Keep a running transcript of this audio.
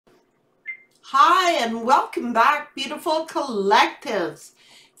Hi, and welcome back, beautiful collectives.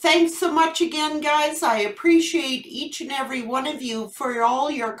 Thanks so much again, guys. I appreciate each and every one of you for all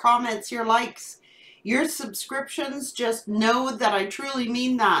your comments, your likes, your subscriptions. Just know that I truly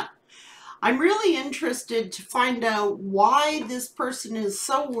mean that. I'm really interested to find out why this person is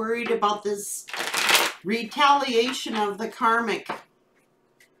so worried about this retaliation of the karmic.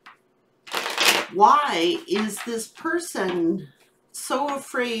 Why is this person so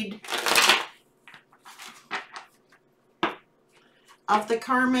afraid of the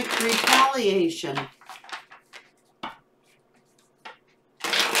karmic retaliation?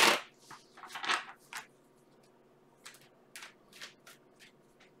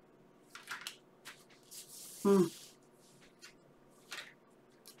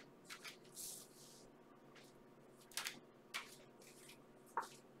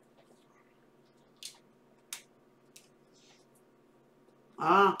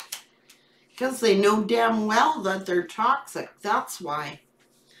 Because they know damn well that they're toxic. That's why.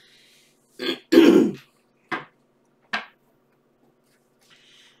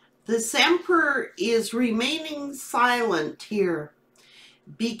 This emperor is remaining silent here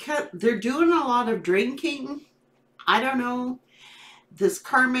because they're doing a lot of drinking. I don't know. This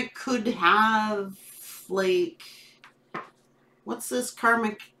karmic could have, like, what's this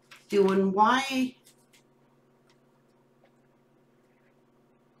karmic doing? Why?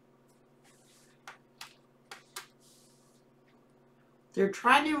 They're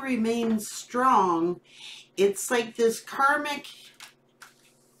trying to remain strong. It's like this karmic,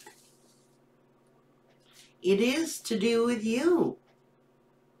 it is to do with you.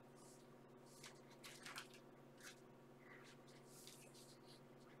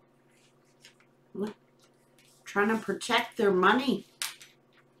 Trying to protect their money.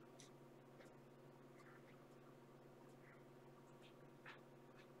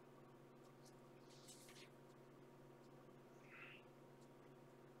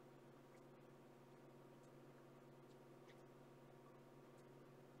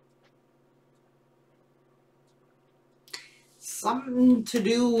 Something to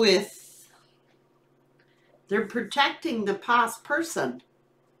do with they're protecting the past person.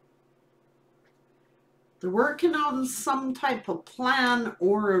 They're working on some type of plan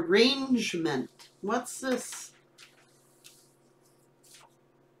or arrangement. What's this?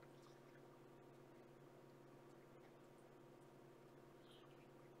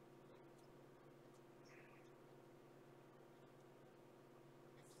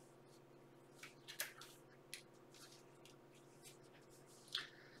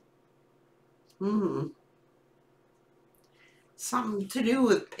 Something to do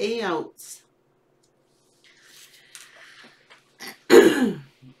with payouts.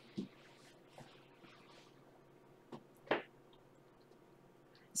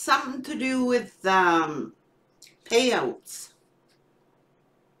 Something to do with payouts.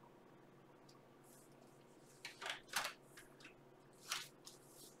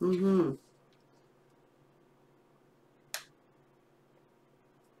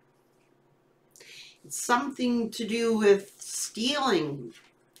 Something to do with stealing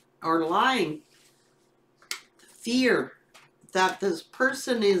or lying. Fear that this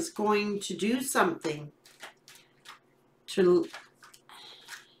person is going to do something to,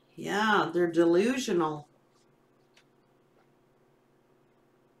 yeah, they're delusional.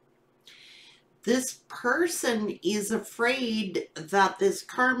 This person is afraid that this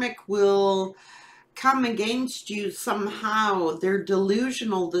karmic will come against you somehow. They're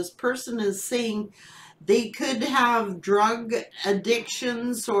delusional. This person is saying they could have drug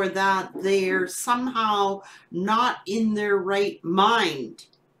addictions or that they're somehow not in their right mind.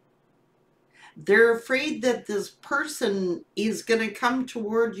 They're afraid that this person is going to come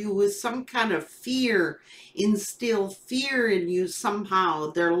toward you with some kind of fear, instill fear in you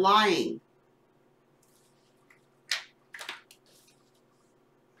somehow. They're lying.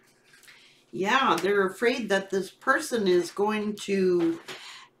 Yeah, they're afraid that this person is going to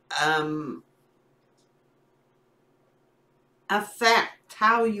affect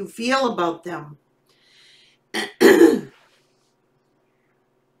how you feel about them.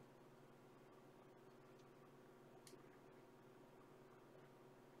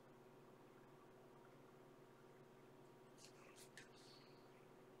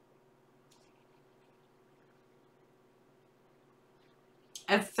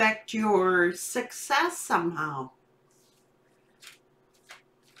 Affect your success somehow.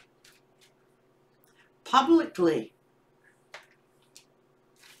 Publicly.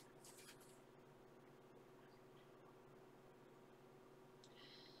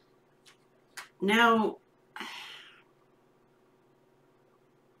 Now,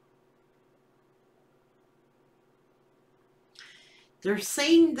 They're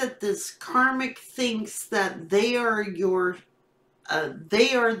saying that this karmic thinks that they are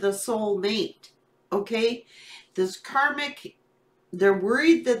they are the soul mate. Okay? This karmic, they're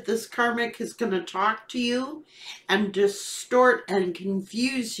worried that this karmic is going to talk to you and distort and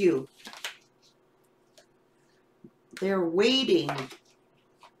confuse you. They're waiting.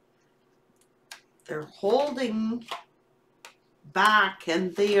 They're holding back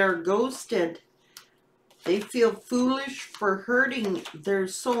and they are ghosted. They feel foolish for hurting their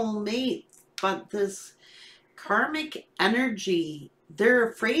soul mate. But this karmic energy, they're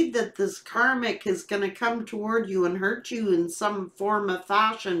afraid that this karmic is going to come toward you and hurt you in some form of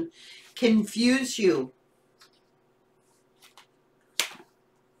fashion, confuse you.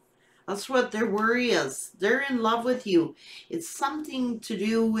 That's what their worry is. They're in love with you. It's something to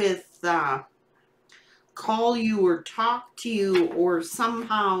do with call you or talk to you, or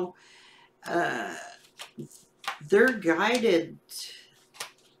somehow they're guided.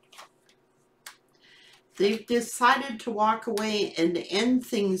 They've decided to walk away and end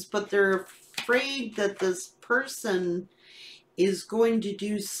things, but they're afraid that this person is going to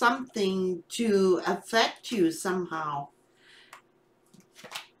do something to affect you somehow.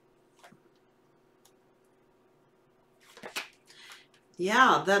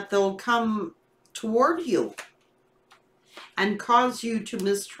 Yeah, that they'll come toward you and cause you to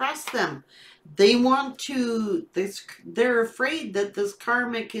mistrust them. They want to, they're afraid that this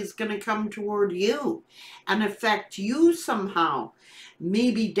karmic is going to come toward you and affect you somehow.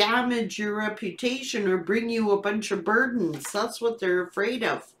 Maybe damage your reputation or bring you a bunch of burdens. That's what they're afraid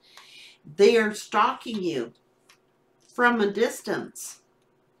of. They are stalking you from a distance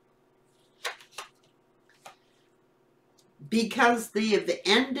because they have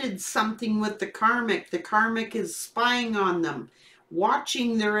ended something with the karmic. The karmic is spying on them,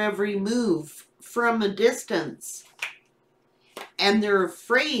 watching their every move from a distance. And they're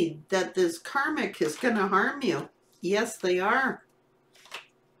afraid that this karmic is going to harm you. Yes, they are.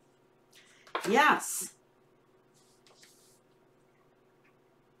 Yes.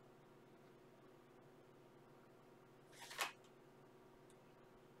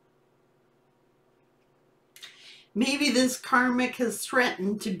 Maybe this karmic has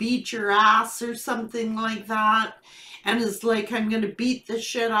threatened to beat your ass or something like that. And is like, I'm going to beat the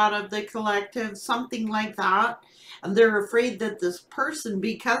shit out of the collective. Something like that. And they're afraid that this person,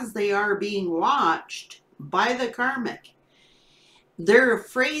 because they are being watched by the karmic, they're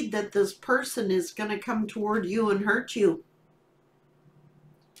afraid that this person is going to come toward you and hurt you.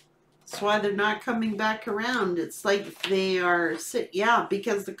 That's why they're not coming back around. It's like they are, yeah,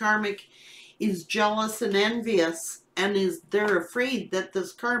 because the karmic is jealous and envious, and they're afraid that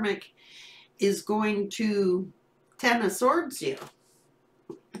this karmic is going to Ten of Swords you.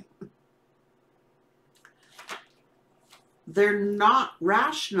 They're not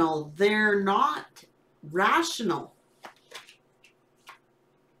rational. They're not rational.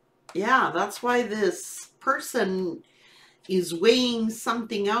 Yeah, that's why this person is weighing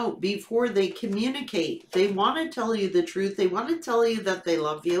something out before they communicate. They want to tell you the truth. They want to tell you that they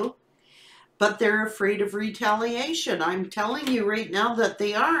love you. But they're afraid of retaliation. I'm telling you right now that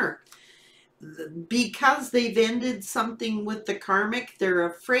they are. Because they've ended something with the karmic, they're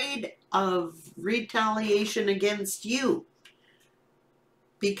afraid of retaliation against you.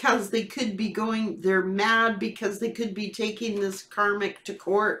 Because they could be they're mad because they could be taking this karmic to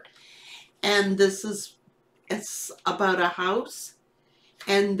court. And it's about a house.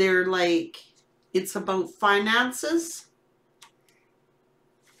 And they're like, it's about finances.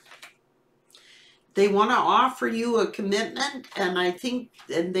 They want to offer you a commitment, and I think,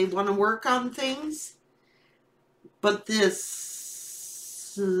 and they want to work on things. But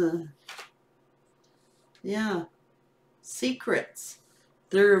this, yeah, secrets.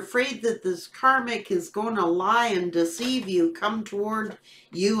 They're afraid that this karmic is going to lie and deceive you, come toward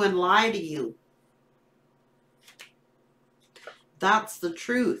you and lie to you. That's the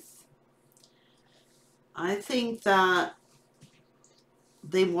truth. I think that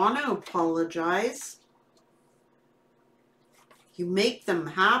they want to apologize. You make them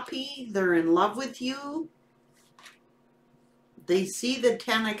happy. They're in love with you. They see the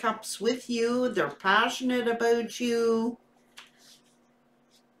Ten of Cups with you. They're passionate about you.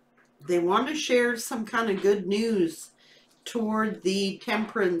 They want to share some kind of good news toward the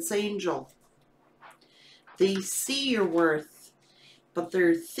Temperance Angel. They see your worth, but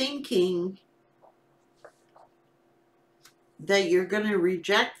they're thinking that you're going to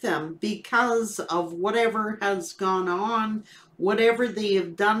reject them because of whatever has gone on, whatever they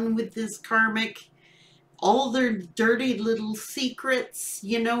have done with this karmic, all their dirty little secrets,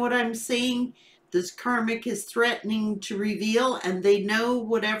 you know what I'm saying? this karmic is threatening to reveal, and they know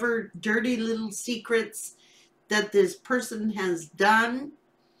whatever dirty little secrets that this person has done,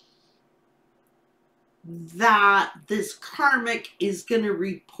 that this karmic is going to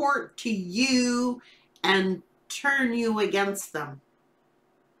report to you and turn you against them.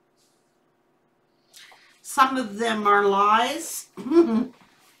 Some of them are lies.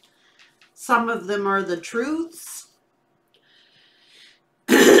 Some of them are the truths.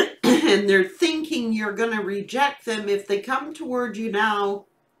 And they're thinking you're going to reject them if they come toward you now,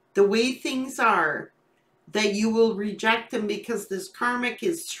 the way things are, that you will reject them because this karmic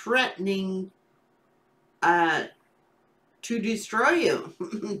is threatening to destroy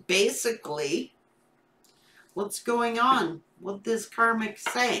you. Basically, what's going on? What did this karmic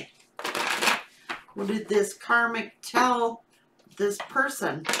say? What did this karmic tell this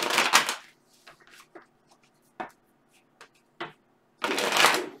person?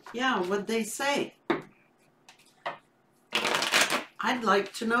 Yeah, what'd they say? I'd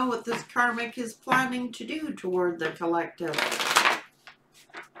like to know what this karmic is planning to do toward the collective.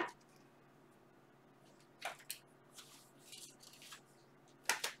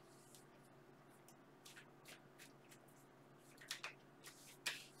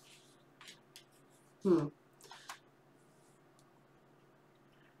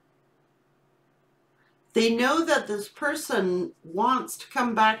 They know that this person wants to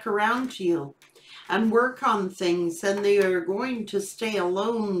come back around to you and work on things, and they are going to stay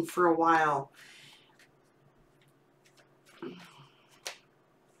alone for a while.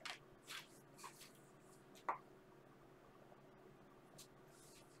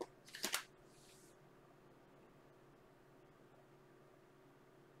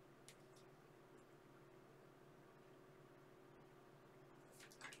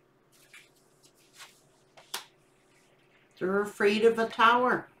 They're afraid of a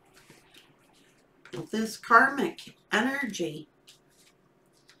tower. With this karmic energy,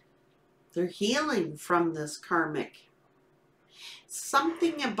 they're healing from this karmic.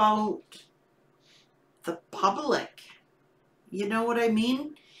 Something about the public. You know what I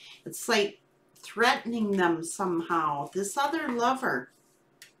mean? It's like threatening them somehow. This other lover.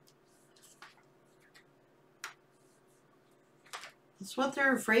 That's what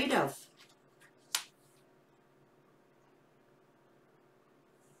they're afraid of.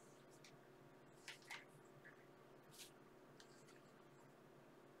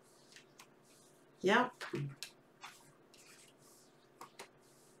 Yep.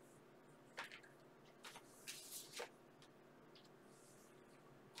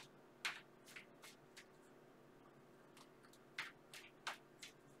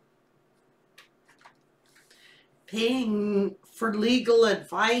 Paying for legal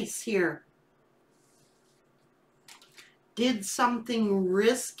advice here. Did something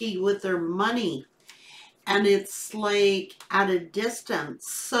risky with their money, and it's like at a distance.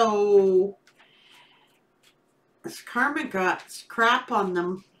 So this karmic got crap on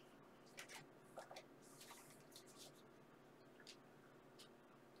them.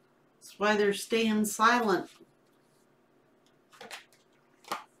 That's why they're staying silent.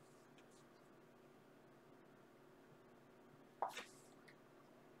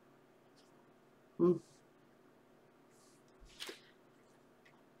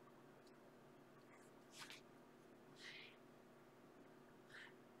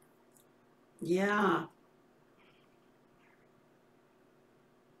 Yeah.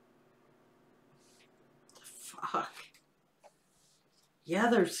 Fuck. Yeah,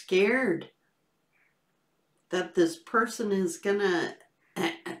 they're scared that this person is gonna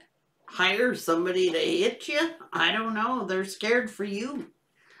hire somebody to hit you. I don't know. They're scared for you.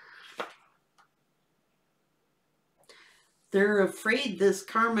 They're afraid this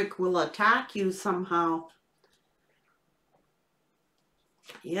karmic will attack you somehow.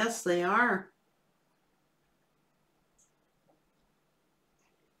 Yes, they are.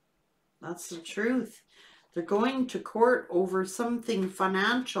 That's the truth. They're going to court over something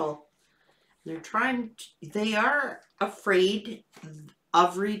financial. They are afraid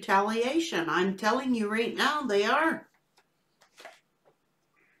of retaliation. I'm telling you right now, they are.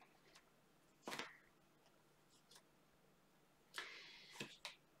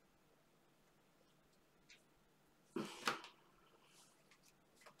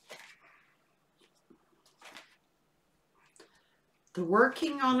 They're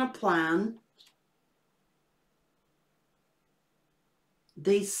working on a plan.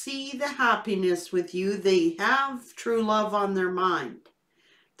 They see the happiness with you. They have true love on their mind.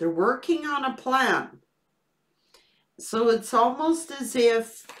 They're working on a plan. So it's almost as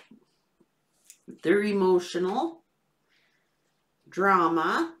if they're emotional,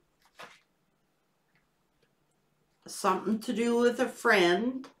 drama, something to do with a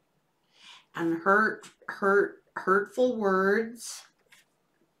friend and hurtful words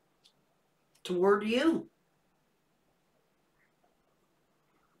toward you.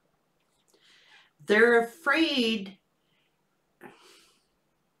 They're afraid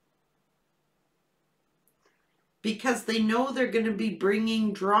because they know they're going to be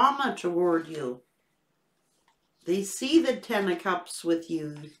bringing drama toward you. They see the Ten of Cups with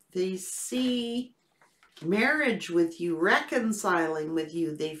you. They see marriage with you, reconciling with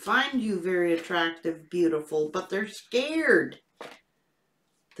you. They find you very attractive, beautiful, but they're scared.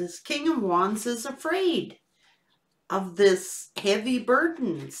 This King of Wands is afraid of this heavy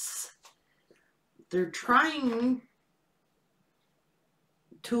burdens. They're trying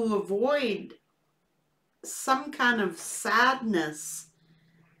to avoid some kind of sadness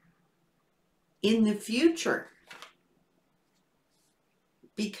in the future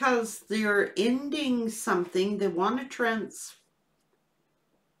because they're ending something. They want to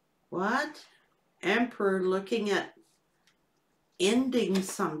Emperor looking at ending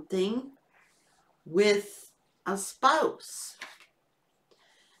something with a spouse.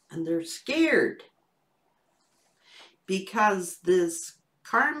 And they're scared because this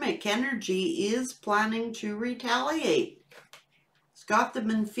karmic energy is planning to retaliate. It's got them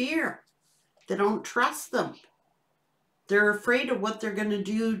in fear. They don't trust them. They're afraid of what they're going to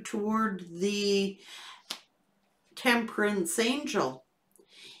do toward the Temperance Angel.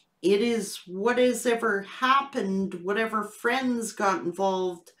 It is what has ever happened, whatever friends got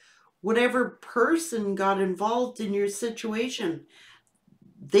involved, whatever person got involved in your situation.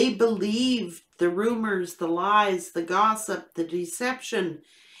 They believed the rumors, the lies, the gossip, the deception.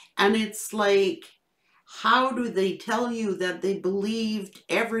 And it's like, how do they tell you that they believed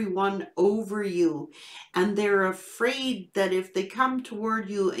everyone over you? And they're afraid that if they come toward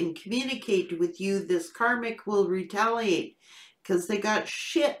you and communicate with you, this karmic will retaliate because they got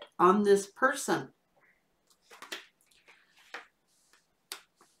shit on this person.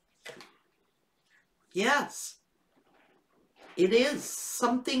 Yes. It is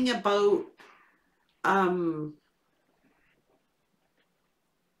something about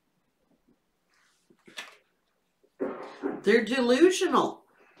they're delusional.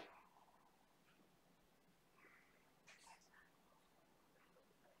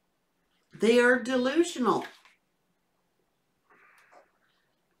 They are delusional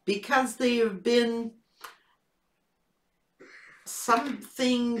because they have been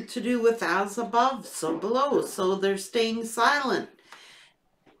something to do with as above, so below. So they're staying silent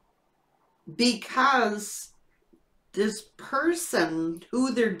because this person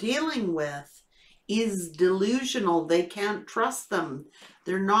who they're dealing with is delusional. They can't trust them.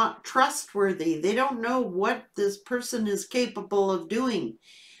 They're not trustworthy. They don't know what this person is capable of doing.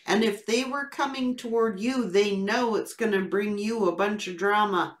 And if they were coming toward you, they know it's going to bring you a bunch of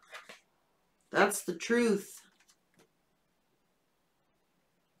drama. That's the truth.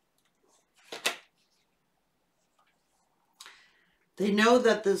 They know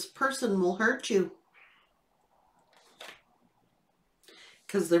that this person will hurt you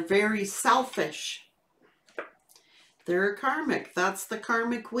because they're very selfish. They're a karmic. That's the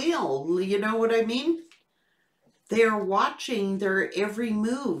karmic wheel. You know what I mean? They're watching their every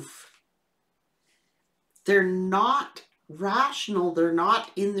move. They're not rational. They're not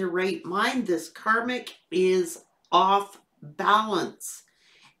in their right mind. This karmic is off balance.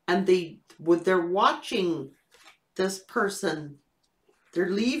 And they're watching this person. They're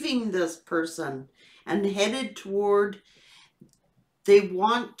leaving this person and headed toward, they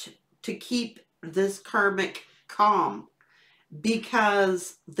want to keep this karmic calm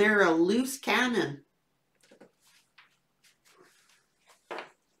because they're a loose cannon.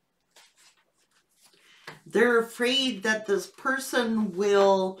 They're afraid that this person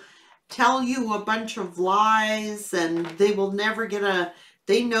will tell you a bunch of lies and they will never get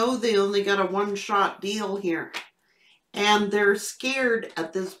they know they only got a one-shot deal here. And they're scared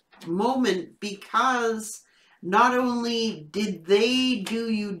at this moment because not only did they do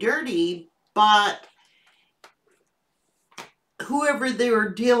you dirty, but whoever they were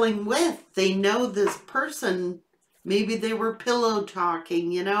dealing with, they know this person, maybe they were pillow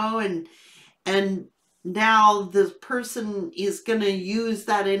talking, you know, and now this person is going to use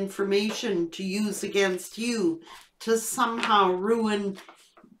that information to use against you to somehow ruin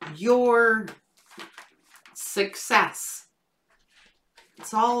your success.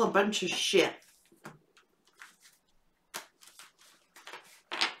 It's all a bunch of shit.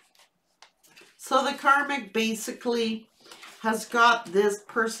 So the karmic basically has got this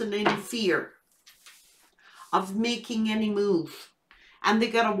person in fear of making any move. And they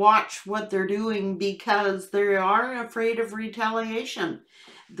got to watch what they're doing because they are afraid of retaliation.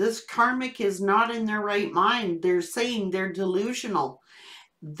 This karmic is not in their right mind. They're saying they're delusional.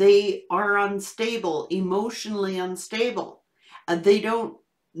 They are unstable, emotionally unstable. And they don't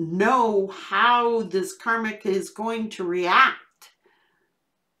know how this karmic is going to react.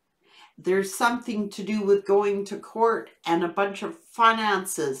 There's something to do with going to court and a bunch of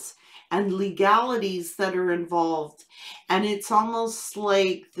finances and legalities that are involved. And it's almost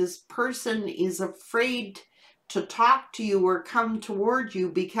like this person is afraid to talk to you or come toward you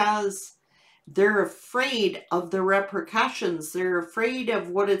because they're afraid of the repercussions. They're afraid of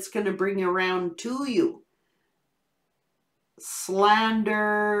what it's going to bring around to you.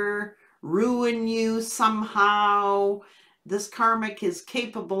 Slander, ruin you somehow. This karmic is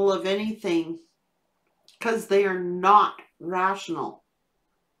capable of anything because they are not rational.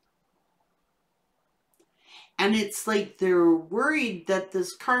 And it's like they're worried that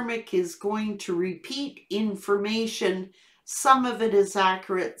this karmic is going to repeat information. Some of it is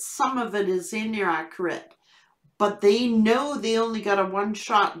accurate, some of it is inaccurate. But they know they only got a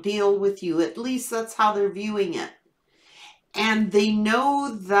one-shot deal with you. At least that's how they're viewing it. And they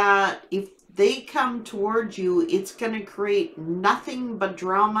know that if they come towards you, it's going to create nothing but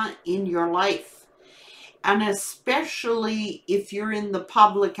drama in your life. And especially if you're in the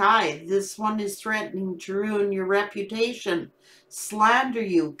public eye, this one is threatening to ruin your reputation, slander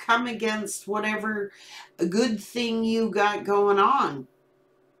you, come against whatever good thing you got going on,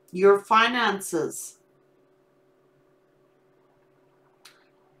 your finances.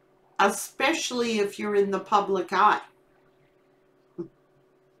 Especially if you're in the public eye.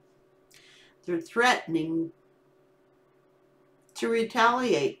 They're threatening to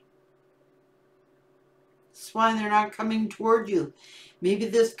retaliate. That's why they're not coming toward you. Maybe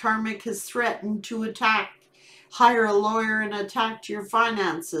this karmic has threatened to attack, hire a lawyer and attack your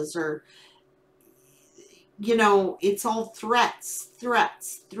finances, or, you know, it's all threats,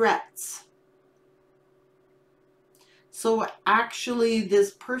 threats, threats. So actually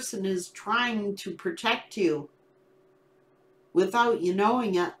this person is trying to protect you without you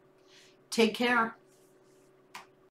knowing it. Take care.